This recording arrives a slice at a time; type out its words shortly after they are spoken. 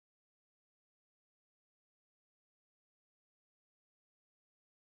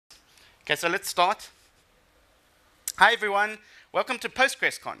Okay, so let's start. Hi everyone, welcome to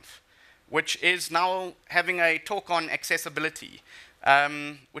PostgresConf, which is now having a talk on accessibility,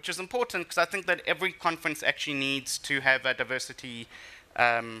 which is important because I think that every conference actually needs to have a diversity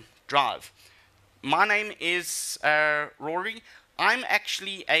drive. My name is Rory. I'm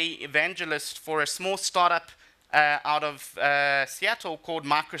actually an evangelist for a small startup out of Seattle called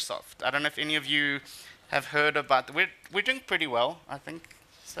Microsoft. I don't know if any of you have heard about. We're doing pretty well, I think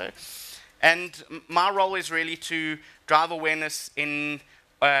so. And my role is really to drive awareness in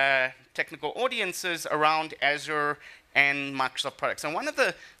technical audiences around Azure and Microsoft products. And one of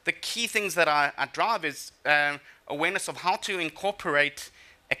the key things that I drive is awareness of how to incorporate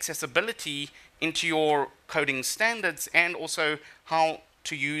accessibility into your coding standards and also how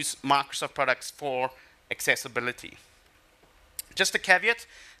to use Microsoft products for accessibility. Just a caveat,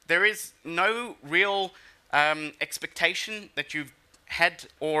 there is no real expectation that you've had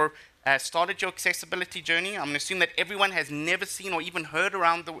or started your accessibility journey. I'm going to assume that everyone has never seen or even heard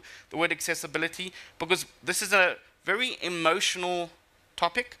around the word accessibility, because this is a very emotional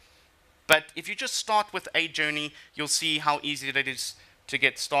topic. But if you just start with a journey, you'll see how easy it is to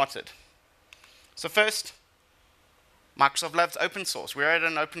get started. So first, Microsoft loves open source. We're at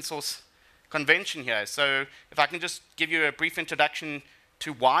an open source convention here. So if I can just give you a brief introduction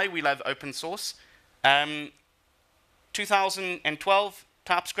to why we love open source. 2012,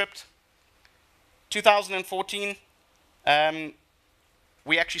 TypeScript. 2014,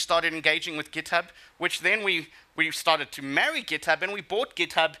 we actually started engaging with GitHub, which then we started to marry GitHub, and we bought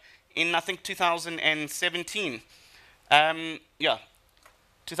GitHub in, I think, 2017.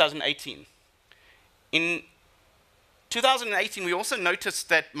 2018. In 2018, we also noticed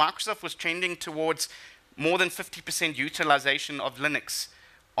that Microsoft was trending towards more than 50% utilization of Linux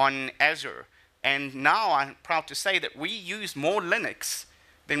on Azure. And now I'm proud to say that we use more Linux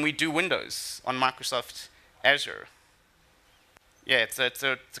than we do Windows on Microsoft Azure. Yeah, it's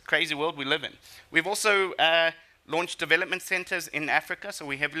a crazy world we live in. We've also launched development centers in Africa, so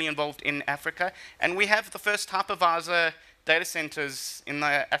we're heavily involved in Africa. And we have the first hypervisor data centers in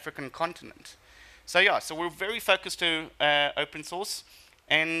the African continent. So yeah, so we're very focused to open source,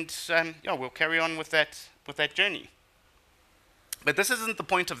 and yeah, we'll carry on with that journey. But this isn't the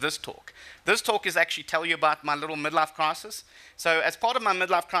point of this talk. This talk is actually tell you about my little midlife crisis. So as part of my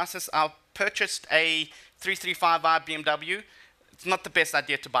midlife crisis, I purchased a 335i BMW. It's not the best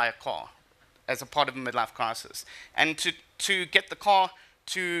idea to buy a car as a part of a midlife crisis. And to get the car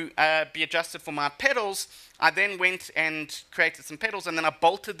to be adjusted for my pedals, I then went and created some pedals, and then I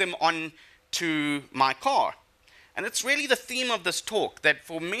bolted them on to my car. And it's really the theme of this talk, that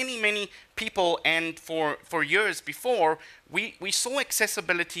for many, many people and for years before, we saw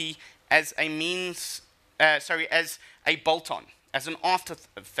accessibility as a means, as a bolt-on, as an after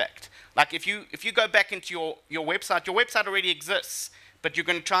effect. Like if you go back into your website already exists, but you're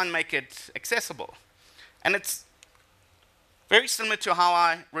going to try and make it accessible. And it's very similar to how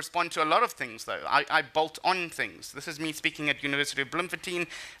I respond to a lot of things, though. I bolt on things. This is me speaking at University of Bloemfontein,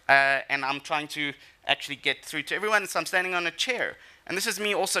 and I'm trying to actually get through to everyone, so I'm standing on a chair. And this is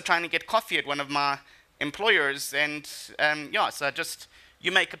me also trying to get coffee at one of my employers, and yeah, so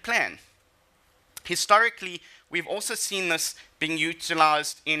you make a plan. Historically, we've also seen this being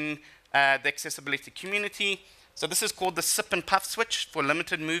utilized in the accessibility community. So this is called the sip and puff switch for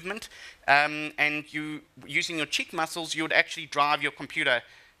limited movement, and you, using your cheek muscles, you would actually drive your computer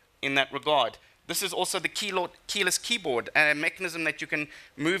in that regard. This is also the keyless keyboard, a mechanism that you can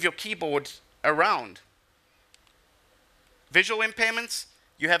move your keyboard around. Visual impairments,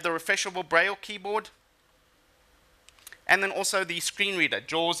 you have the refreshable Braille keyboard, and then also the screen reader,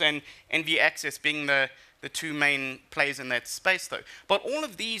 JAWS and NV Access being the two main players in that space, though. But all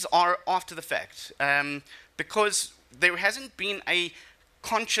of these are after the fact, because there hasn't been a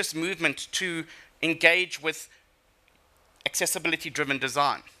conscious movement to engage with accessibility-driven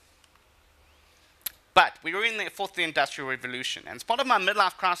design. But we were in the fourth industrial revolution, and as part of my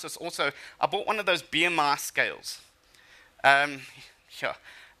midlife crisis also, I bought one of those BMI scales. And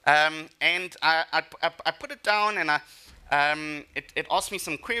I put it down, and it asked me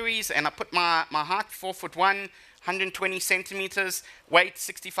some queries, and I put my height, 4'1", 120 centimeters, weight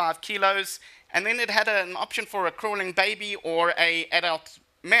 65 kilos, and then it had an option for a crawling baby or an adult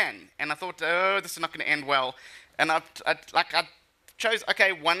man. And I thought, oh, this is not going to end well. And I chose,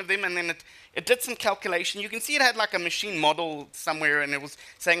 okay, one of them, and then it did some calculation. You can see it had like a machine model somewhere, and it was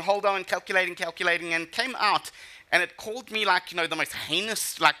saying, hold on, calculating, and came out, and it called me like, the most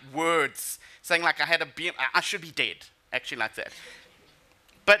heinous like words, saying like I should be dead, actually like that.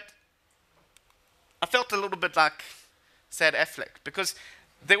 But I felt a little bit like Sad Affleck, because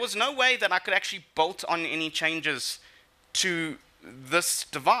there was no way that I could actually bolt on any changes to this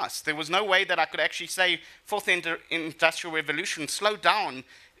device. There was no way that I could actually say, fourth industrial revolution, slow down,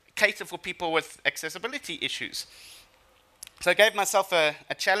 cater for people with accessibility issues. So I gave myself a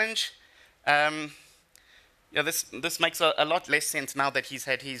challenge. Yeah, this makes a lot less sense now that he's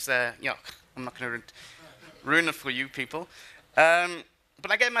had his, yeah, I'm not going to ruin it for you people. But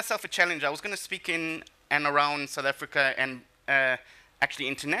I gave myself a challenge. I was going to speak in and around South Africa and actually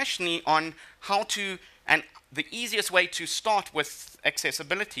internationally on how to, and the easiest way to start with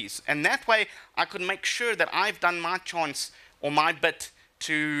accessibilities. And that way I could make sure that I've done my chance or my bit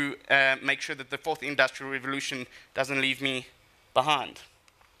to make sure that the fourth industrial revolution doesn't leave me behind.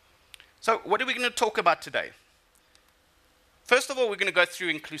 So what are we going to talk about today? First of all, we're going to go through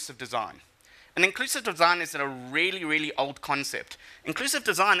inclusive design. And inclusive design is a really, really old concept. Inclusive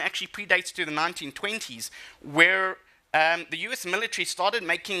design actually predates to the 1920s, where the US military started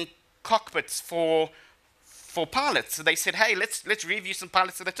making cockpits for pilots. So they said, hey, let's review some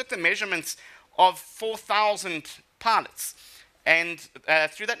pilots. So they took the measurements of 4,000 pilots. And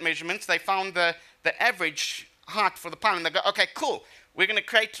through that measurement, they found the average height for the pilot. And they go, okay, cool. We're going to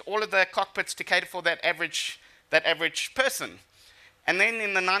create all of the cockpits to cater for that average person. And then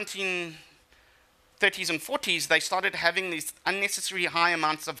in the 1930s and 40s, they started having these unnecessary high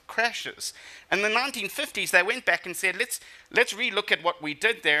amounts of crashes. And in the 1950s, they went back and said, let's relook at what we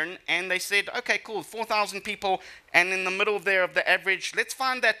did there. And they said, okay, cool, 4,000 people, and in the middle there of the average, let's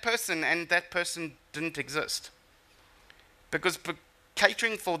find that person, and that person didn't exist. Because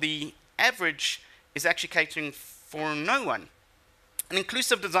catering for the average is actually catering for no one. And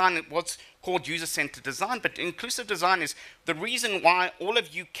inclusive design was called user-centered design, but inclusive design is the reason why all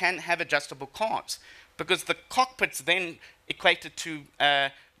of you can have adjustable cars, because the cockpits then equated to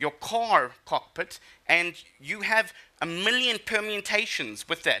your car cockpit, and you have a million permutations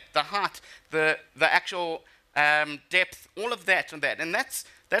with that, the height, the actual depth, all of that and that, and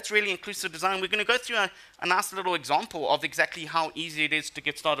that's really inclusive design. We're going to go through a nice little example of exactly how easy it is to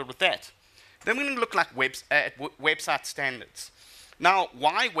get started with that. Then we're going to look at website standards. Now,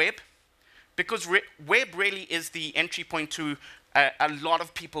 why web? Because web really is the entry point to a lot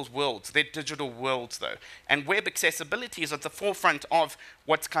of people's worlds, their digital worlds though. And web accessibility is at the forefront of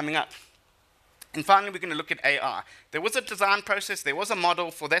what's coming up. And finally, we're going to look at AI. There was a design process, there was a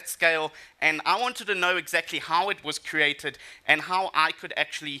model for that scale, and I wanted to know exactly how it was created and how I could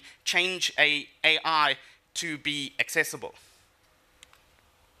actually change AI to be accessible.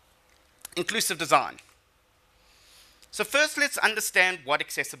 Inclusive design. So first, let's understand what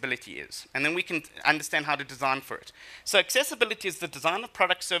accessibility is, and then we can understand how to design for it. So accessibility is the design of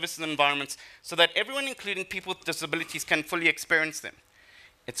products, services, and environments so that everyone, including people with disabilities, can fully experience them.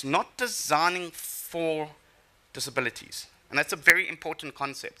 It's not designing for disabilities, and that's a very important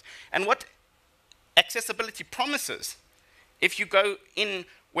concept. And what accessibility promises, if you go in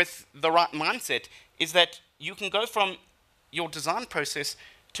with the right mindset, is that you can go from your design process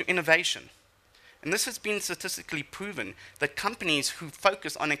to innovation. And this has been statistically proven that companies who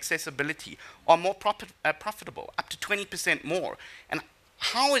focus on accessibility are more profitable, up to 20% more. And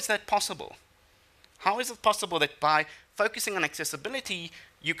how is that possible? How is it possible that by focusing on accessibility,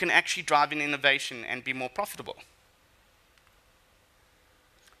 you can actually drive in innovation and be more profitable?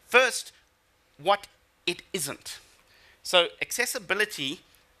 First, what it isn't. So accessibility,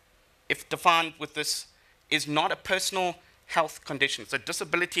 if defined with this, is not a personal health condition. So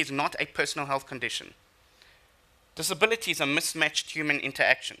disability is not a personal health condition. Disability is a mismatched human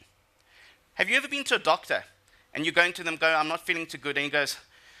interaction. Have you ever been to a doctor and you go into them, I'm not feeling too good, and he goes,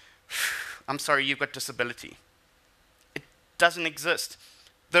 I'm sorry, you've got disability. It doesn't exist.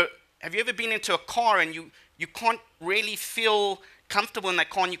 Have you ever been into a car and you can't really feel comfortable in that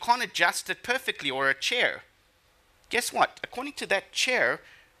car and you can't adjust it perfectly, or a chair? Guess what? According to that chair,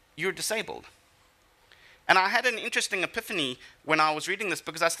 you're disabled. And I had an interesting epiphany when I was reading this,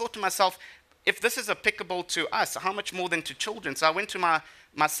 because I thought to myself, if this is applicable to us, how much more than to children? So I went to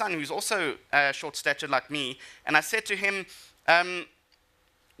my son, who's also short-statured like me, and I said to him,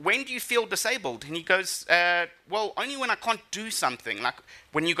 when do you feel disabled? And he goes, well, only when I can't do something, like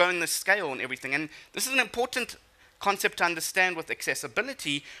when you go in the scale and everything. And this is an important concept to understand with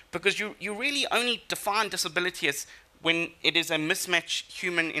accessibility, because you really only define disability as when it is a mismatched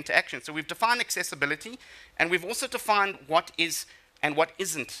human interaction. So we've defined accessibility, and we've also defined what is and what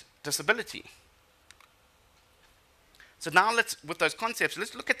isn't disability. So now with those concepts,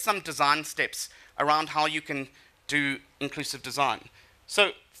 let's look at some design steps around how you can do inclusive design.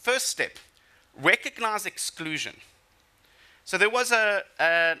 So first step, recognize exclusion. So there was a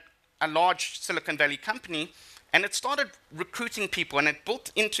large Silicon Valley company, And it started recruiting people, and it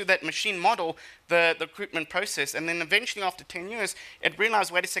built into that machine model the recruitment process. And then eventually, after 10 years, it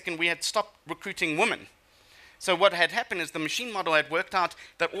realized, wait a second, we had stopped recruiting women. So what had happened is the machine model had worked out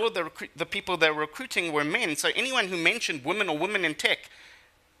that all of the people they were recruiting were men. So anyone who mentioned women or women in tech,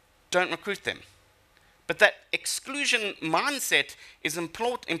 don't recruit them. But that exclusion mindset is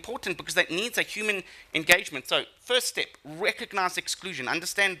important because that needs a human engagement. So first step, recognize exclusion,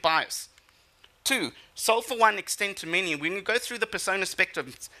 understand bias. 2, solve for one, extend to many. We're going to go through the persona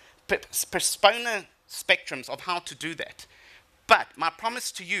spectrums of how to do that. But my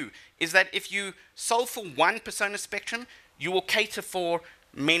promise to you is that if you solve for one persona spectrum, you will cater for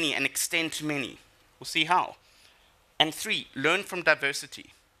many and extend to many. We'll see how. And 3, learn from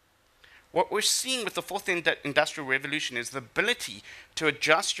diversity. What we're seeing with the fourth industrial revolution is the ability to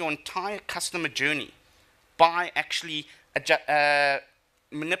adjust your entire customer journey by actually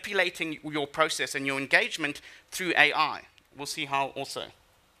manipulating your process and your engagement through AI. We'll see how also.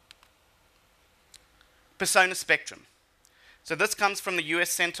 Persona spectrum. So this comes from the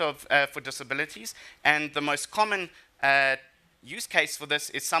US Center for Disabilities, and the most common use case for this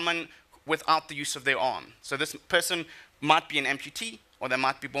is someone without the use of their arm. So this person might be an amputee, or they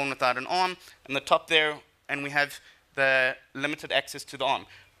might be born without an arm, and the top there, and we have the limited access to the arm.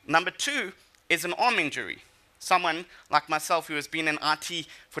 Number 2 is an arm injury. Someone like myself who has been in IT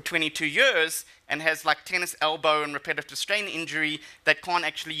for 22 years and has like tennis elbow and repetitive strain injury that can't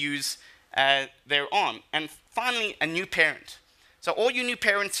actually use their arm. And finally, a new parent. So all you new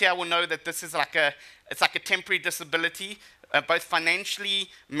parents here will know that this is it's like a temporary disability, both financially,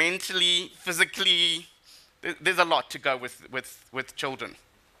 mentally, physically. There's a lot to go with children.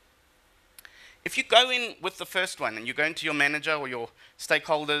 If you go in with the first one and you go into your manager or your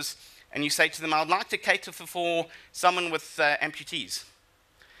stakeholders and you say to them, I would like to cater for someone with amputees.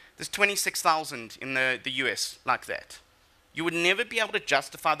 There's 26,000 in the US like that. You would never be able to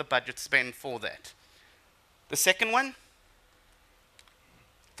justify the budget spend for that. The second one,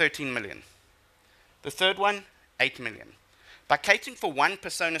 13 million. The third one, 8 million. By catering for one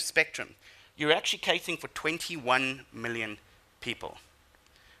persona spectrum, you're actually catering for 21 million people.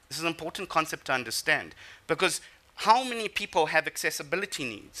 This is an important concept to understand, because how many people have accessibility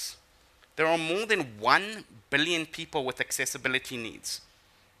needs? There are more than 1 billion people with accessibility needs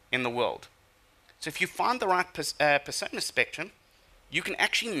in the world. So if you find the right persona spectrum, you can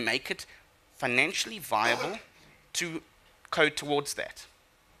actually make it financially viable to code towards that.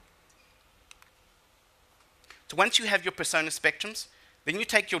 So once you have your persona spectrums, then you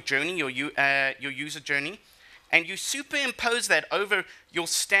take your journey, your user journey, and you superimpose that over your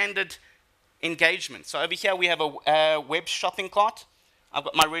standard engagement. So over here we have a web shopping cart. I've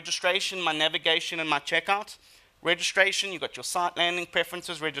got my registration, my navigation, and my checkout. Registration, you've got your site landing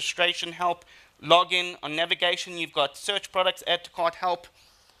preferences, registration, help, login. On navigation, you've got search products, add to cart, help.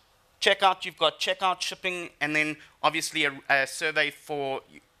 Checkout, you've got checkout, shipping, and then obviously a survey for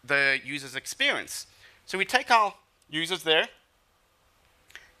the user's experience. So we take our users there,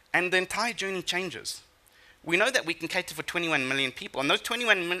 and the entire journey changes. We know that we can cater for 21 million people, and those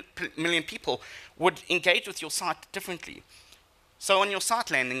 21 million people would engage with your site differently. So on your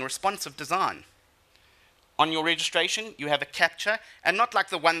site landing, responsive design. On your registration, you have a captcha, and not like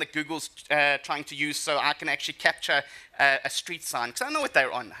the one that Google's trying to use, so I can actually capture a street sign, because I know what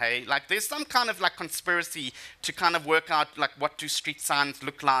they're on, hey? Like, there's some kind of like conspiracy to kind of work out like what do street signs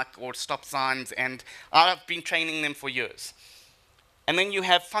look like, or stop signs, and I've been training them for years. And then you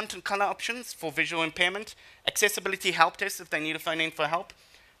have font and color options for visual impairment, accessibility help desk if they need a phone in for help,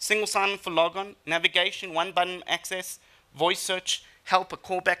 single sign-on for logon, navigation, one button access, voice search, help, a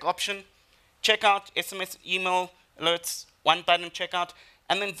callback option, checkout, SMS, email, alerts, one button checkout,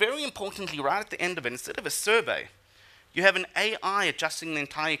 and then very importantly, right at the end of it, instead of a survey, you have an AI adjusting the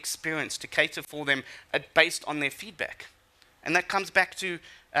entire experience to cater for them based on their feedback. And that comes back to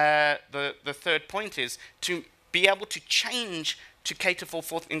the third point, is to be able to change to cater for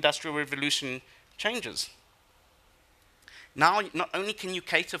fourth industrial revolution changes. Now, not only can you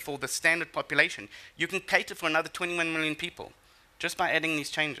cater for the standard population, you can cater for another 21 million people just by adding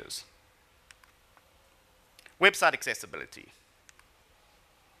these changes. Website accessibility.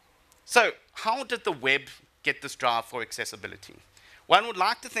 So, how did the web get this drive for accessibility? One would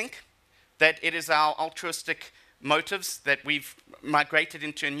like to think that it is our altruistic motives that we've migrated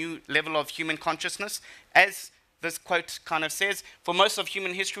into a new level of human consciousness. As this quote kind of says, for most of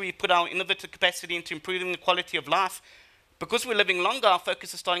human history, we put our innovative capacity into improving the quality of life. Because we're living longer, our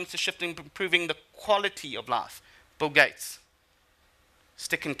focus is starting to shift into improving the quality of life. Bill Gates.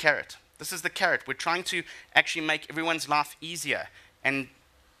 Stick and carrot. This is the carrot. We're trying to actually make everyone's life easier and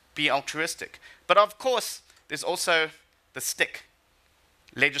be altruistic. But of course, there's also the stick,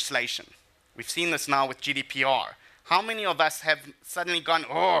 legislation. We've seen this now with GDPR. How many of us have suddenly gone,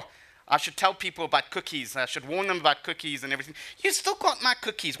 oh, I should tell people about cookies, I should warn them about cookies and everything. You still got my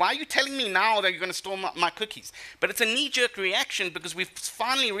cookies. Why are you telling me now that you're going to store my cookies? But it's a knee-jerk reaction because we've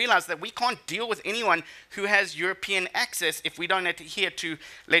finally realized that we can't deal with anyone who has European access if we don't adhere to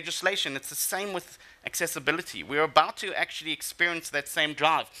legislation. It's the same with accessibility. We're about to actually experience that same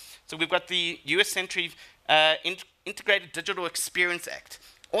drive. So we've got the US-centric Integrated Digital Experience Act.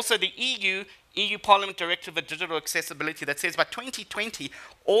 Also the EU Parliament Directive of Digital Accessibility that says by 2020,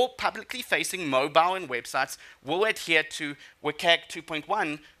 all publicly facing mobile and websites will adhere to WCAG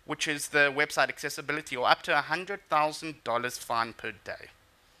 2.1, which is the website accessibility, or up to $100,000 fine per day.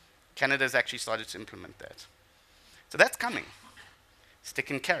 Canada's actually started to implement that. So that's coming. Stick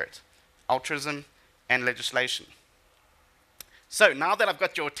and carrot, altruism and legislation. So now that I've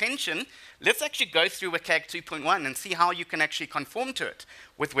got your attention, let's actually go through WCAG 2.1 and see how you can actually conform to it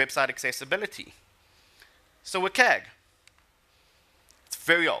with website accessibility. So WCAG, it's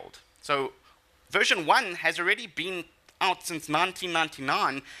very old. So version 1 has already been out since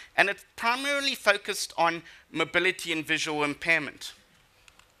 1999, and it's primarily focused on mobility and visual impairment.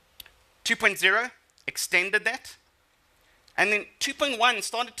 2.0 extended that, and then 2.1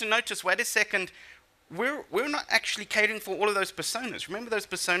 started to notice, wait a second, we're not actually catering for all of those personas. Remember those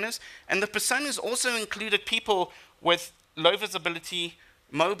personas? And the personas also included people with low visibility,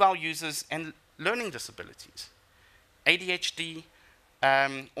 mobile users, and learning disabilities. ADHD,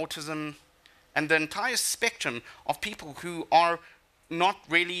 autism, and the entire spectrum of people who are not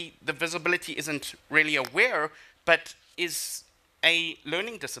really, the visibility isn't really aware, but is a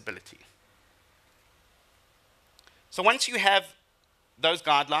learning disability. So once you have those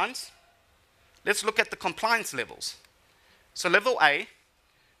guidelines, let's look at the compliance levels. So level A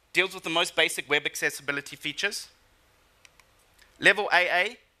deals with the most basic web accessibility features. Level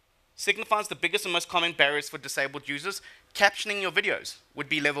AA signifies the biggest and most common barriers for disabled users. Captioning your videos would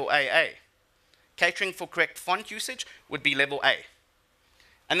be level AA. Catering for correct font usage would be level A.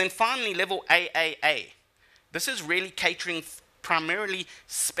 And then finally, level AAA. This is really catering primarily,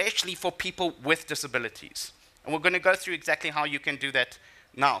 especially for people with disabilities. And we're going to go through exactly how you can do that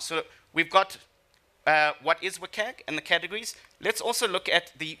now. So we've got what is WCAG and the categories. Let's also look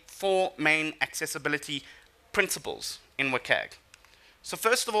at the 4 main accessibility principles in WCAG. So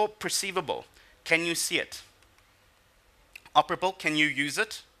first of all, perceivable. Can you see it? Operable. Can you use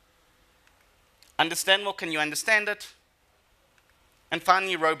it? Understandable. Can you understand it? And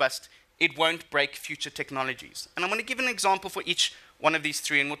finally, robust. It won't break future technologies. And I'm going to give an example for each one of these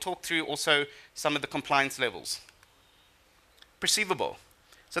 3, and we'll talk through also some of the compliance levels. Perceivable.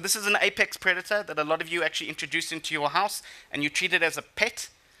 So this is an apex predator that a lot of you actually introduce into your house, and you treat it as a pet.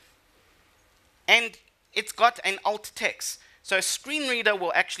 And it's got an alt text. So a screen reader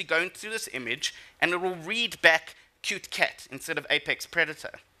will actually go into this image, and it will read back cute cat instead of apex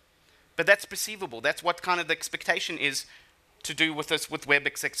predator. But that's perceivable. That's what kind of the expectation is to do with this with web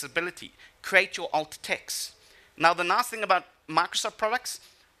accessibility. Create your alt text. Now the nice thing about Microsoft products,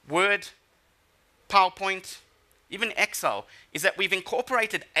 Word, PowerPoint, even Excel, is that we've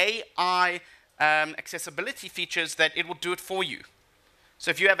incorporated AI accessibility features that it will do it for you. So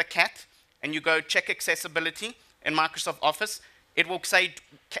if you have a cat and you go check accessibility in Microsoft Office, it will say,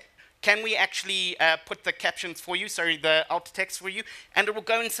 can we actually put the captions for you, sorry, the alt text for you, and it will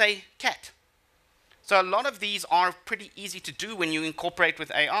go and say cat. So a lot of these are pretty easy to do when you incorporate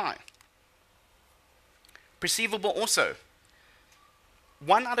with AI. Perceivable also.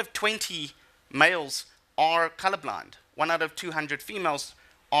 1 out of 20 males are colorblind. 1 out of 200 females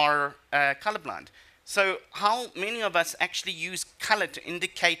are colorblind. So how many of us actually use color to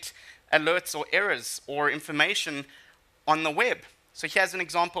indicate alerts or errors or information on the web? So here's an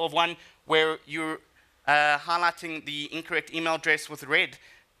example of one where you're highlighting the incorrect email address with red,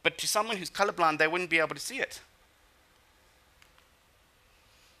 but to someone who's colorblind, they wouldn't be able to see it.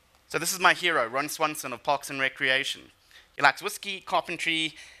 So this is my hero, Ron Swanson of Parks and Recreation. He likes whiskey,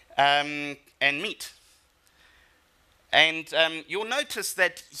 carpentry, and meat. And you'll notice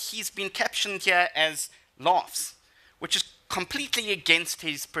that he's been captioned here as laughs, which is completely against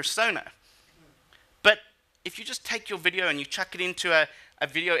his persona. But if you just take your video and you chuck it into a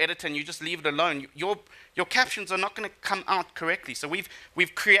video editor and you just leave it alone, your captions are not going to come out correctly. So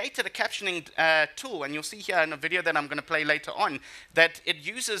we've created a captioning tool, and you'll see here in a video that I'm going to play later on, that it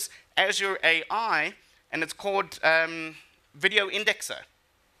uses Azure AI, and it's called Video Indexer.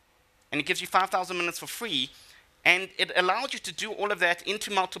 And it gives you 5,000 minutes for free, and it allows you to do all of that into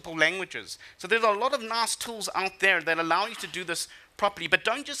multiple languages. So there's a lot of nice tools out there that allow you to do this properly, but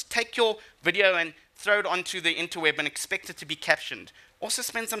don't just take your video and throw it onto the interweb and expect it to be captioned. Also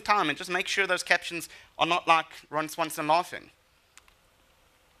spend some time and just make sure those captions are not like Ron Swanson laughing.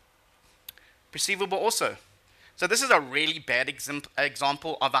 Perceivable also. So this is a really bad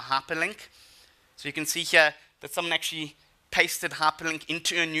example of a hyperlink. So you can see here that someone actually pasted hyperlink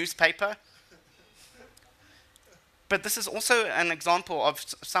into a newspaper. But this is also an example of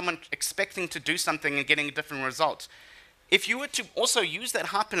someone expecting to do something and getting a different result. If you were to also use that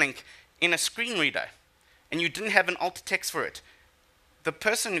hyperlink in a screen reader and you didn't have an alt text for it, the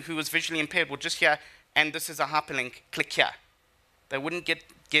person who was visually impaired would just hear, and this is a hyperlink, click here. They wouldn't get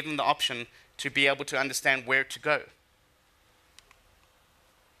given the option to be able to understand where to go.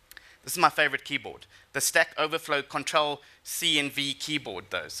 This is my favorite keyboard, the Stack Overflow Control C and V keyboard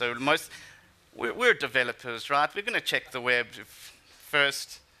though. So we're developers, right? We're going to check the web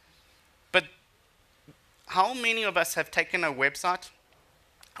first. But how many of us have taken a website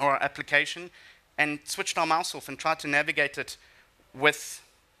or an application and switched our mouse off and tried to navigate it with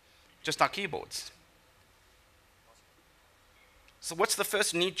just our keyboards? So what's the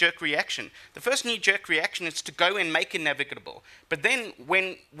first knee-jerk reaction? The first knee-jerk reaction is to go and make it navigable. But then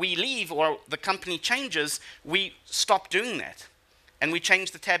when we leave or the company changes, we stop doing that. And we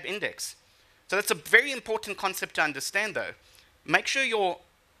change the tab index. So that's a very important concept to understand, though. Make sure your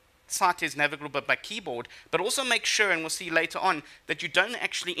site is navigable by keyboard, but also make sure, and we'll see later on, that you don't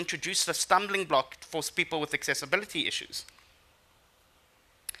actually introduce a stumbling block for people with accessibility issues.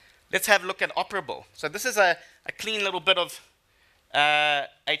 Let's have a look at operable. So this is a clean little bit of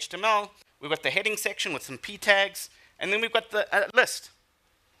HTML. We've got the heading section with some p tags, and then we've got the list.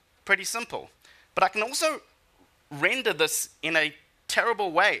 Pretty simple. But I can also render this in a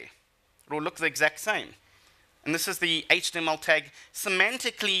terrible way. It will look the exact same. And this is the HTML tag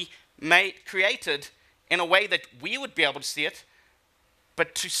semantically created in a way that we would be able to see it,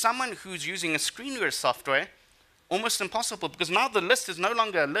 but to someone who's using a screen reader software, almost impossible, because now the list is no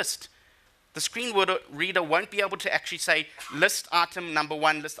longer a list. The screen reader won't be able to actually say list item number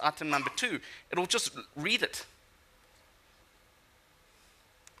 1, list item number 2. It will just read it.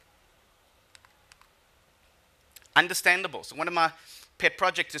 Understandable. So one of my pet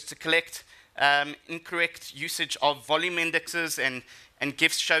projects is to collect incorrect usage of volume indexes and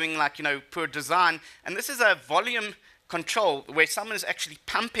GIFs showing, like, poor design. And this is a volume control where someone is actually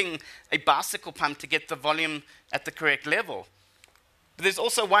pumping a bicycle pump to get the volume at the correct level. But there's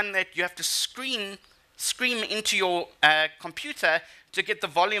also one that you have to scream into your computer to get the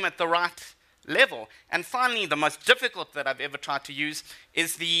volume at the right level. And finally, the most difficult that I've ever tried to use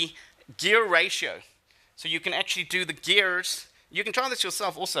is the gear ratio. So you can actually do the gears. You can try this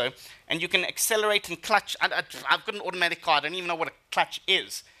yourself also, and you can accelerate and clutch. I've got an automatic car. I don't even know what a clutch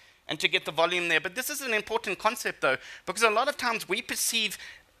is, and to get the volume there. But this is an important concept, though, because a lot of times we perceive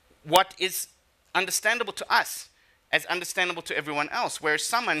what is understandable to us as understandable to everyone else, whereas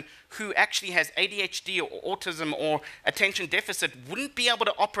someone who actually has ADHD or autism or attention deficit wouldn't be able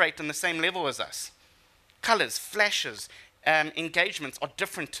to operate on the same level as us. Colors, flashes, engagements are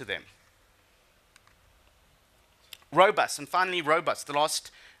different to them. Robust, and finally robust, the last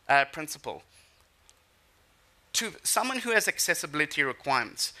principle. To someone who has accessibility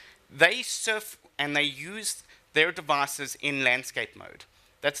requirements, they surf and they use their devices in landscape mode.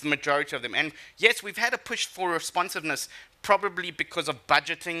 That's the majority of them. And yes, we've had a push for responsiveness, probably because of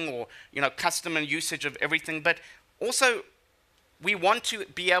budgeting or customer usage of everything, but also we want to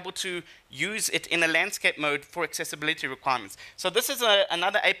be able to use it in a landscape mode for accessibility requirements. So this is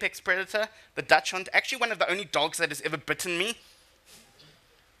another apex predator, the Dachshund, actually one of the only dogs that has ever bitten me.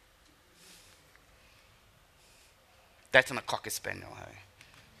 That's a Cocker Spaniel, hey?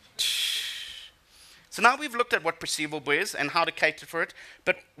 So now we've looked at what perceivable is and how to cater for it,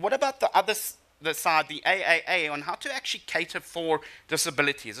 but what about the side, the AAA, on how to actually cater for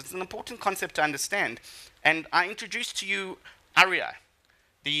disabilities? It's an important concept to understand. And I introduced to you ARIA,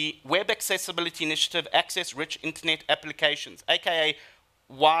 the Web Accessibility Initiative Access Rich Internet Applications, aka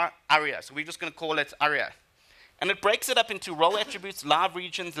ARIA. So we're just going to call it ARIA. And it breaks it up into role attributes, live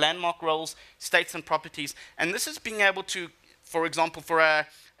regions, landmark roles, states, and properties. And this is being able to, for example, for a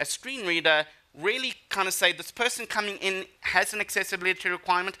screen reader, really kind of say, this person coming in has an accessibility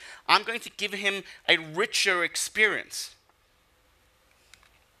requirement. I'm going to give him a richer experience.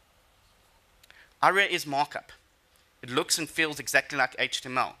 ARIA is markup. It looks and feels exactly like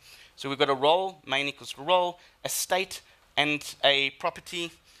HTML. So we've got a role, main equals role, a state, and a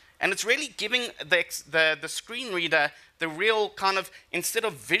property. And it's really giving the screen reader the real kind of, instead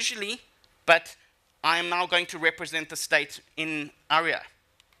of visually, but I am now going to represent the state in ARIA.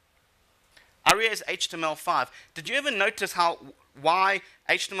 ARIA is HTML5. Did you ever notice why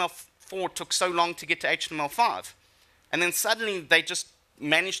HTML5 HTML4 took so long to get to HTML5. And then suddenly they just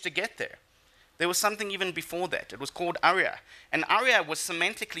managed to get there. There was something even before that. It was called ARIA. And ARIA was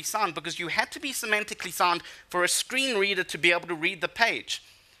semantically sound because you had to be semantically sound for a screen reader to be able to read the page.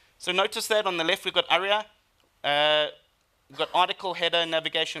 So notice that on the left we've got ARIA, we've got article, header,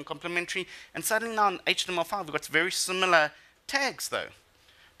 navigation, complementary, and suddenly now in HTML5 we've got very similar tags though.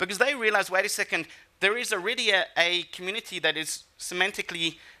 Because they realized, wait a second, there is already a community that is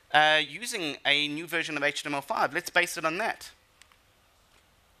semantically using a new version of HTML5. Let's base it on that.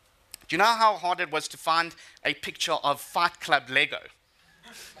 Do you know how hard it was to find a picture of Fight Club Lego?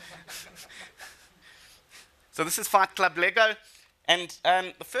 So this is Fight Club Lego. And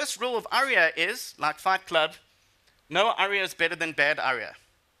the first rule of ARIA is, like Fight Club, no ARIA is better than bad ARIA.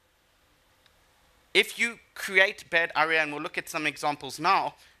 If you create bad ARIA, and we'll look at some examples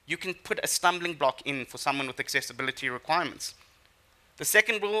now, you can put a stumbling block in for someone with accessibility requirements. The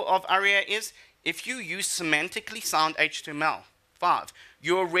second rule of ARIA is, if you use semantically sound HTML5,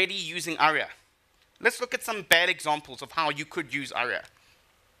 you're already using ARIA. Let's look at some bad examples of how you could use ARIA.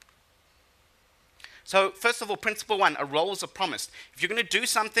 So first of all, principle one, a role is a promise. If you're going to do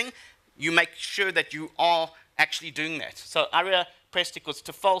something, you make sure that you are actually doing that. So ARIA pressed equals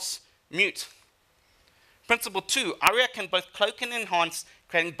to false, mute. Principle two, ARIA can both cloak and enhance,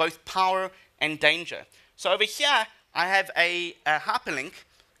 creating both power and danger. So over here, I have a hyperlink,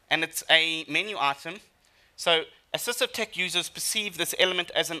 and it's a menu item. So assistive tech users perceive this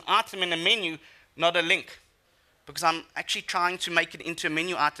element as an item in a menu, not a link. Because I'm actually trying to make it into a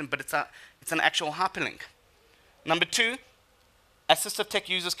menu item, but it's an actual hyperlink. Number two, assistive tech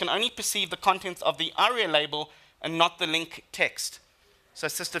users can only perceive the contents of the ARIA label and not the link text. So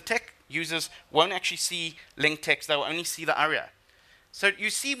assistive tech users won't actually see link text, they will only see the ARIA. So you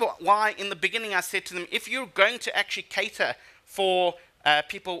see why in the beginning I said to them, if you're going to actually cater for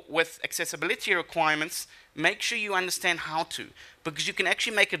people with accessibility requirements, make sure you understand how to, because you can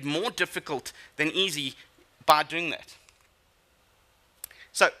actually make it more difficult than easy by doing that.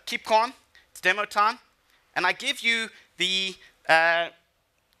 So keep calm, it's demo time, and I give you the X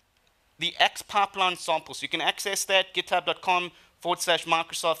pipeline sample. So you can access that,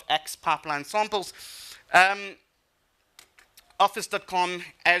 github.com/Microsoft X pipeline samples. Office.com,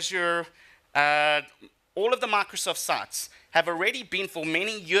 Azure, all of the Microsoft sites have already been for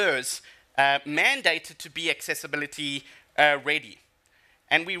many years mandated to be accessibility ready.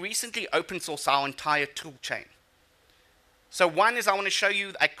 And we recently open sourced our entire tool chain. So one is I want to show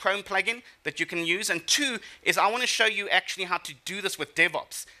you a Chrome plugin that you can use, and two is I want to show you actually how to do this with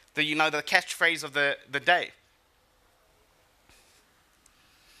DevOps, the catchphrase of the day.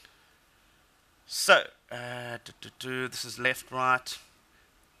 So, this is left, right.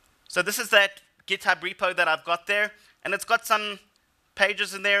 So this is that GitHub repo that I've got there, and it's got some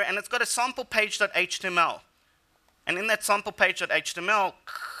pages in there, and it's got a sample page.html. And in that sample page.html,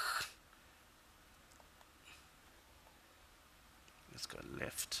 let's go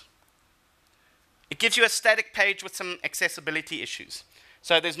left. It gives you a static page with some accessibility issues.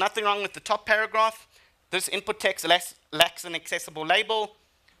 So there's nothing wrong with the top paragraph. This input text lacks an accessible label.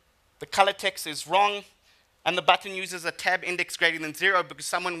 The color text is wrong. And the button uses a tab index greater than 0 because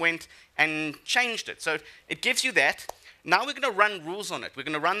someone went and changed it. So it gives you that. Now we're going to run rules on it. We're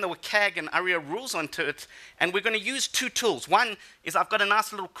going to run the WCAG and ARIA rules onto it, and we're going to use two tools. One is I've got a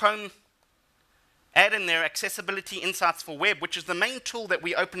nice little Chrome add in there, Accessibility Insights for Web, which is the main tool that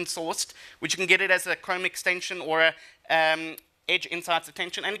we open sourced, which you can get it as a Chrome extension or a Edge Insights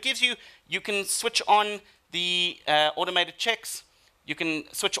extension, and it gives you, you can switch on the automated checks, you can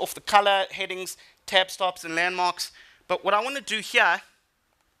switch off the color, headings, tab stops, and landmarks. But what I want to do here,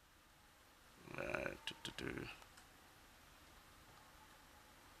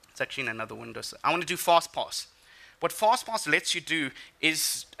 it's actually in another window. So I want to do FastPass. What FastPass lets you do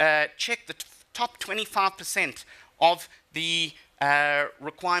is check the top 25% of the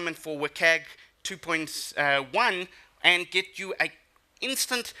requirement for WCAG 2.1 and get you an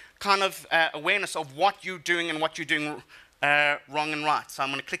instant kind of awareness of what you're doing and what you're doing wrong and right. So I'm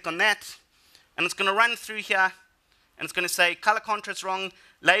going to click on that, and it's going to run through here, and it's going to say color contrast wrong,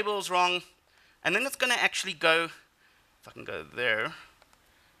 labels wrong, and then it's going to actually go, if I can go there,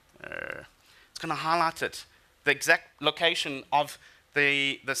 it's going to highlight it, the exact location of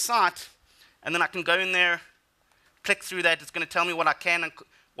the site, and then I can go in there, click through that. It's going to tell me what I can and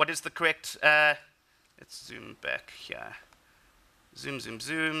what is the correct. Let's zoom back here. Zoom, zoom,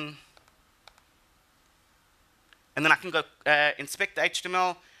 zoom. And then I can go inspect the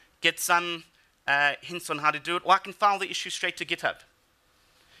HTML, get some hints on how to do it, or I can file the issue straight to GitHub.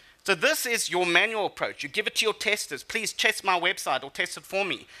 So this is your manual approach. You give it to your testers. Please test my website or test it for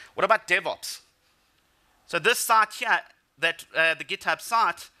me. What about DevOps? So this site here, that the GitHub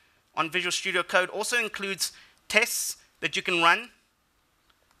site on Visual Studio Code also includes tests that you can run,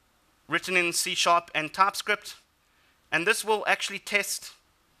 written in C# and TypeScript. And this will actually test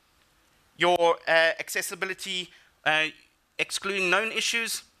your accessibility, excluding known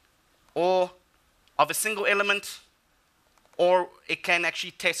issues, or of a single element, or it can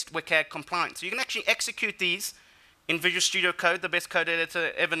actually test WCAG compliance. So you can actually execute these in Visual Studio Code, the best code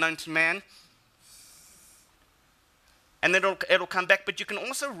editor ever known to man. And then it'll come back, but you can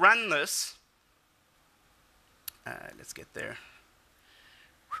also run this. Let's get there.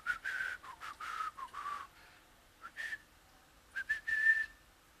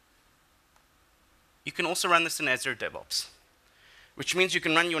 You can also run this in Azure DevOps, which means you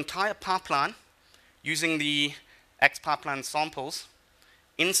can run your entire pipeline using the Axe pipeline samples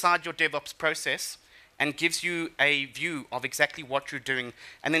inside your DevOps process and gives you a view of exactly what you're doing.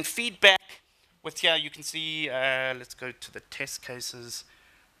 And then feedback with here, you can see, let's go to the test cases,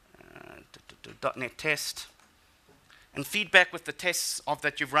 .NET test, and feedback with the tests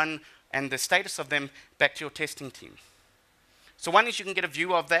that you've run and the status of them back to your testing team. So one is you can get a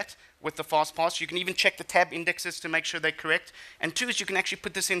view of that with the FastPass. You can even check the tab indexes to make sure they're correct. And two is you can actually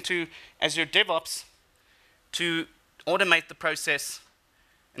put this into Azure DevOps to automate the process.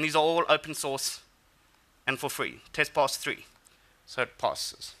 And these are all open source and for free. Test pass 3. So it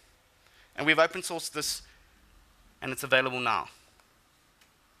passes. And we've open sourced this, and it's available now.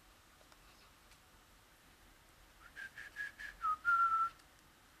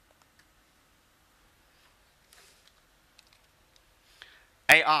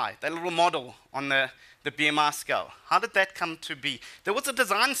 AI, that little model on the BMI scale. How did that come to be? There was a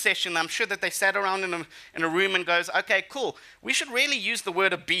design session, I'm sure that they sat around in a room and goes, okay, cool, we should really use the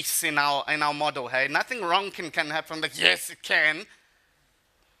word obese in our model, hey? Nothing wrong can happen. Like, yes, it can.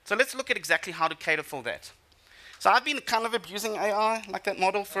 So let's look at exactly how to cater for that. So I've been kind of abusing AI, like that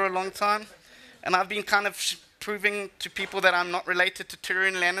model, for a long time. And I've been kind of proving to people that I'm not related to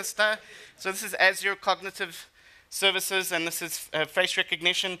Tyrion Lannister. So this is Azure Cognitive Services, and this is face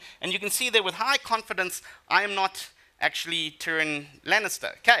recognition. And you can see there with high confidence, I am not actually Tyrion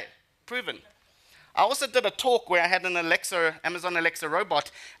Lannister. Okay, proven. I also did a talk where I had an Amazon Alexa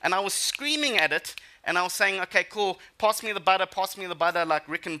robot, and I was screaming at it, and I was saying, okay, cool, pass me the butter, like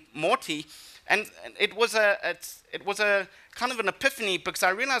Rick and Morty. And it was a kind of an epiphany, because I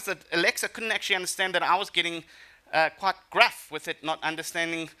realized that Alexa couldn't actually understand that I was getting quite gruff with it, not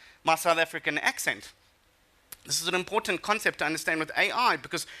understanding my South African accent. This is an important concept to understand with AI,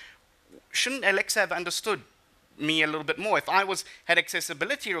 because shouldn't Alexa have understood me a little bit more? If I had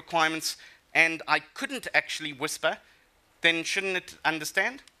accessibility requirements and I couldn't actually whisper, then shouldn't it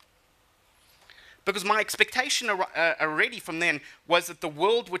understand? Because my expectation already from then was that the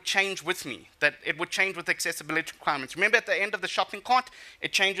world would change with me, that it would change with accessibility requirements. Remember at the end of the shopping cart,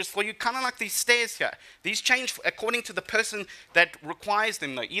 it changes for you, kind of like these stairs here. These change according to the person that requires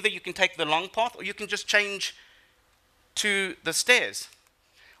them, though. Either you can take the long path or you can just change to the stairs.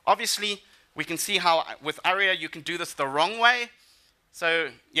 Obviously, we can see how with Aria you can do this the wrong way. So,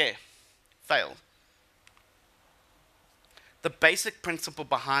 yeah, failed. The basic principle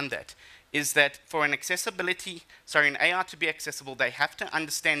behind that is that for an AI to be accessible, they have to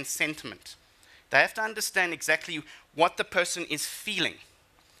understand sentiment. They have to understand exactly what the person is feeling.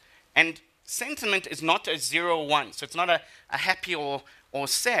 And sentiment is not a 0 or 1, so it's not a happy or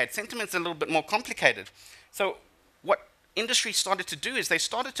sad. Sentiment's a little bit more complicated. So what industry started to do is they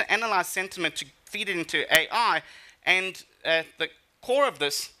started to analyze sentiment to feed it into AI, and the core of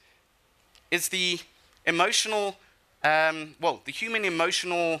this is the emotional, the human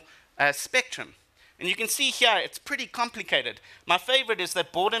emotional spectrum. And you can see here, it's pretty complicated. My favorite is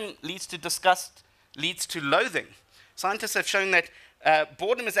that boredom leads to disgust, leads to loathing. Scientists have shown that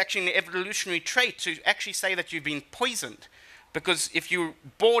boredom is actually an evolutionary trait to actually say that you've been poisoned. Because if you're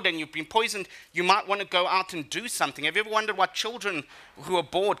bored and you've been poisoned, you might want to go out and do something. Have you ever wondered why children who are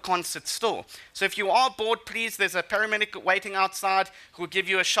bored can't sit still? So if you are bored, please, there's a paramedic waiting outside who will give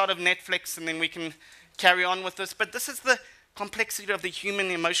you a shot of Netflix, and then we can carry on with this. But this is the complexity of the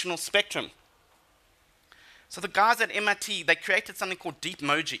human emotional spectrum. So the guys at MIT, they created something called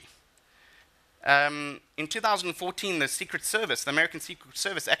Deepmoji. In 2014, the Secret Service, the American Secret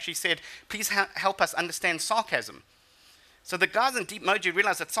Service, actually said, please help us understand sarcasm. So the guys in Deepmoji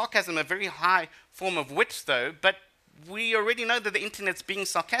realized that sarcasm is a very high form of wit, though, but we already know that the internet's being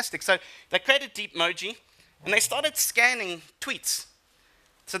sarcastic. So they created Deepmoji, and they started scanning tweets.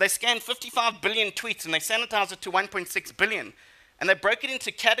 So they scanned 55 billion tweets, and they sanitized it to 1.6 billion. And they broke it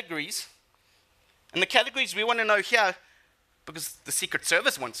into categories. And the categories we want to know here, because the Secret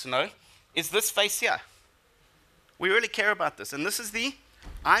Service wants to know, is this face here. We really care about this. And this is the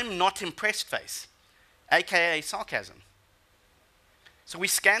I'm not impressed face, aka sarcasm. So we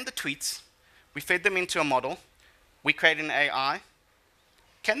scanned the tweets, we fed them into a model, we created an AI.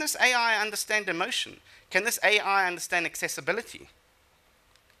 Can this AI understand emotion? Can this AI understand accessibility?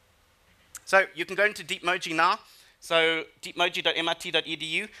 So you can go into Deepmoji now. So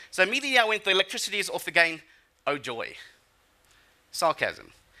deepmoji.mit.edu. So immediately I went, the electricity is off again. Oh joy.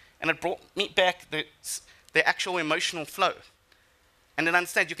 Sarcasm. And it brought me back the actual emotional flow. And it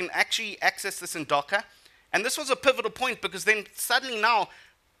understands you can actually access this in Docker. And this was a pivotal point because then suddenly now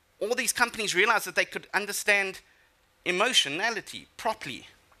all these companies realized that they could understand emotionality properly.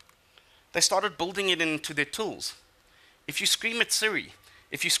 They started building it into their tools. If you scream at Siri,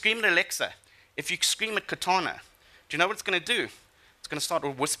 if you scream at Alexa, if you scream at Cortana, do you know what it's going to do? It's going to start to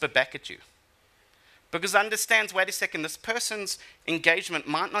whisper back at you. Because it understands, wait a second, this person's engagement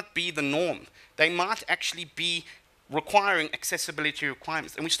might not be the norm. They might actually be requiring accessibility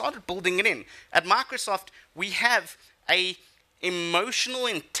requirements. And we started building it in. At Microsoft, we have an emotional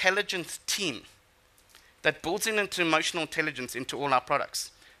intelligence team that builds into emotional intelligence into all our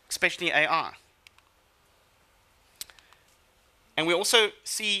products, especially AI. And we also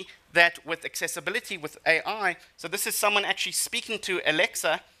see that with accessibility with AI, so this is someone actually speaking to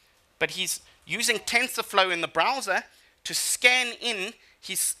Alexa, but he's using TensorFlow in the browser to scan in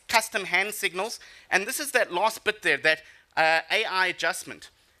his custom hand signals. And this is that last bit there, that AI adjustment.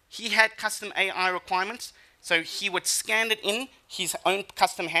 He had custom AI requirements, so he would scan it in, his own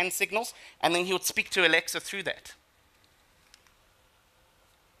custom hand signals, and then he would speak to Alexa through that.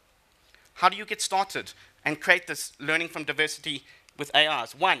 How do you get started and create this learning from diversity with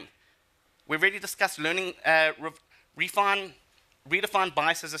AIs? One, we've already discussed learning, redefine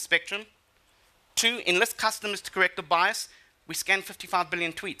bias as a spectrum. Two, enlist customers to correct the bias. We scan 55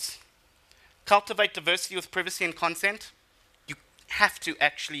 billion tweets. Cultivate diversity with privacy and consent. You have to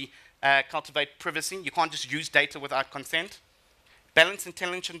actually cultivate privacy. You can't just use data without consent. Balance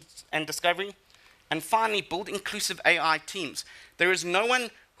intelligence and discovery. And finally, build inclusive AI teams. There is no one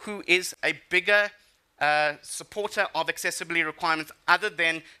who is a bigger supporter of accessibility requirements other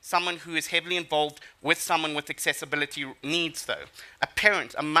than someone who is heavily involved with someone with accessibility needs, though. A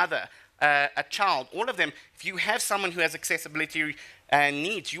parent, a mother, a child, all of them. If you have someone who has accessibility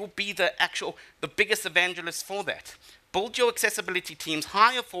needs, you'll be the biggest evangelist for that. Build your accessibility teams,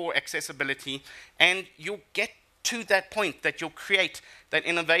 hire for accessibility, and you'll get to that point that you'll create that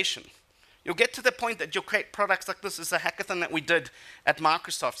innovation. You'll get to the point that you'll create products like this. It's a hackathon that we did at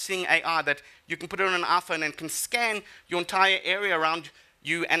Microsoft, seeing AI, that you can put it on an iPhone and can scan your entire area around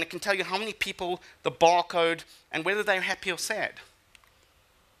you, and it can tell you how many people, the barcode, and whether they're happy or sad.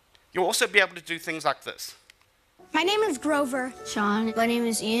 You'll also be able to do things like this. My name is Grover. Sean. My name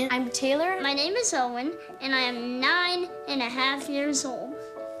is Ian. I'm Taylor. My name is Owen, and I am 9.5 years old.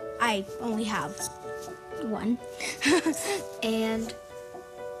 I only have one. And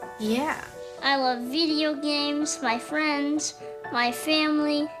yeah. I love video games, my friends, my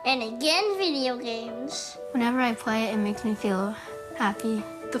family, and again video games. Whenever I play it, it makes me feel happy.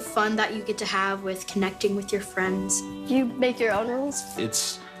 The fun that you get to have with connecting with your friends. You make your own rules?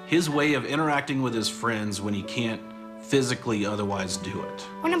 It's his way of interacting with his friends when he can't physically otherwise do it.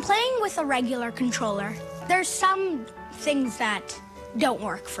 When I'm playing with a regular controller, there's some things that don't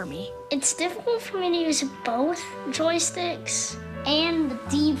work for me. It's difficult for me to use both joysticks and the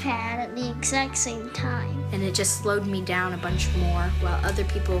D-pad at the exact same time. And it just slowed me down a bunch more, while other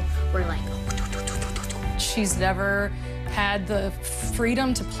people were like... She's never had the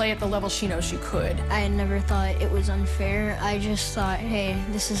freedom to play at the level she knows she could. I never thought it was unfair. I just thought, hey,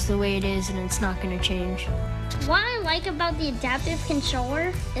 this is the way it is and it's not going to change. What I like about the adaptive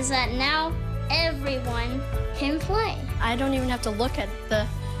controller is that now everyone can play. I don't even have to look at the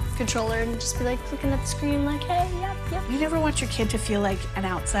controller and just be like looking at the screen like, hey, yep. You never want your kid to feel like an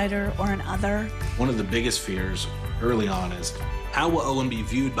outsider or an other. One of the biggest fears early on is, how will Owen be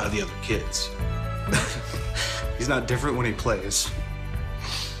viewed by the other kids? He's not different when he plays.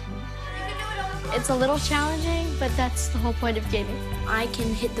 It's a little challenging, but that's the whole point of gaming. I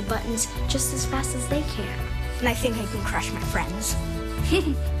can hit the buttons just as fast as they can. And I think I can crush my friends.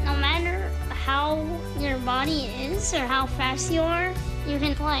 No matter how your body is or how fast you are, you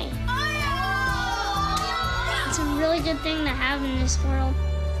can play. It's a really good thing to have in this world.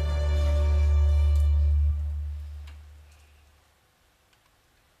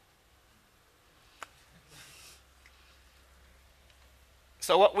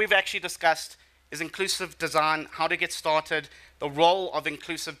 So what we've actually discussed is inclusive design, how to get started, the role of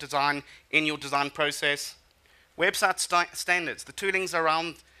inclusive design in your design process, website standards, the toolings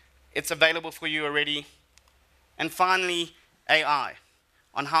around, it's available for you already, and finally, AI,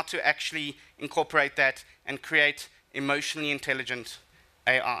 on how to actually incorporate that and create emotionally intelligent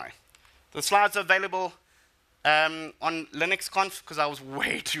AI. The slides are available on LinuxConf, because I was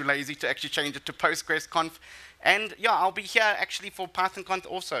way too lazy to actually change it to PostgresConf. And yeah, I'll be here actually for PythonConf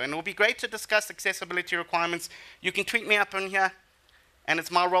also, and it'll be great to discuss accessibility requirements. You can tweet me up on here, and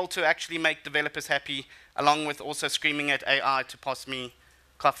it's my role to actually make developers happy, along with also screaming at AI to pass me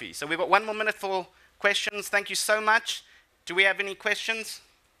coffee. So we've got 1 more minute for questions. Thank you so much. Do we have any questions?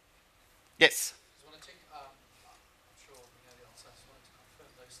 Yes.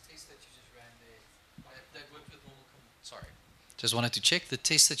 Just wanted to check the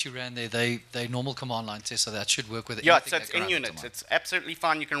tests that you ran there. They normal command line tests, so that should work with Yeah, anything so it's that can in run unit. tomorrow. It's absolutely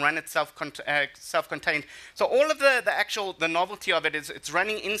fine. You can run it self-contained. So all of the novelty of it is it's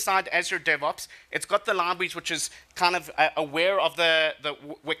running inside Azure DevOps. It's got the libraries, which is kind of aware of the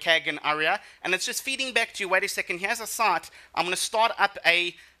WCAG and ARIA, and it's just feeding back to you, wait a second, here's a site. I'm going to start up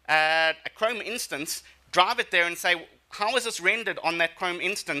a Chrome instance, drive it there and say, how is this rendered on that Chrome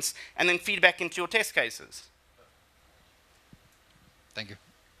instance, and then feed back into your test cases. Thank you.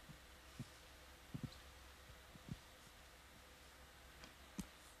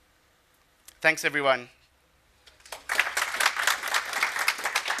 Thanks, everyone.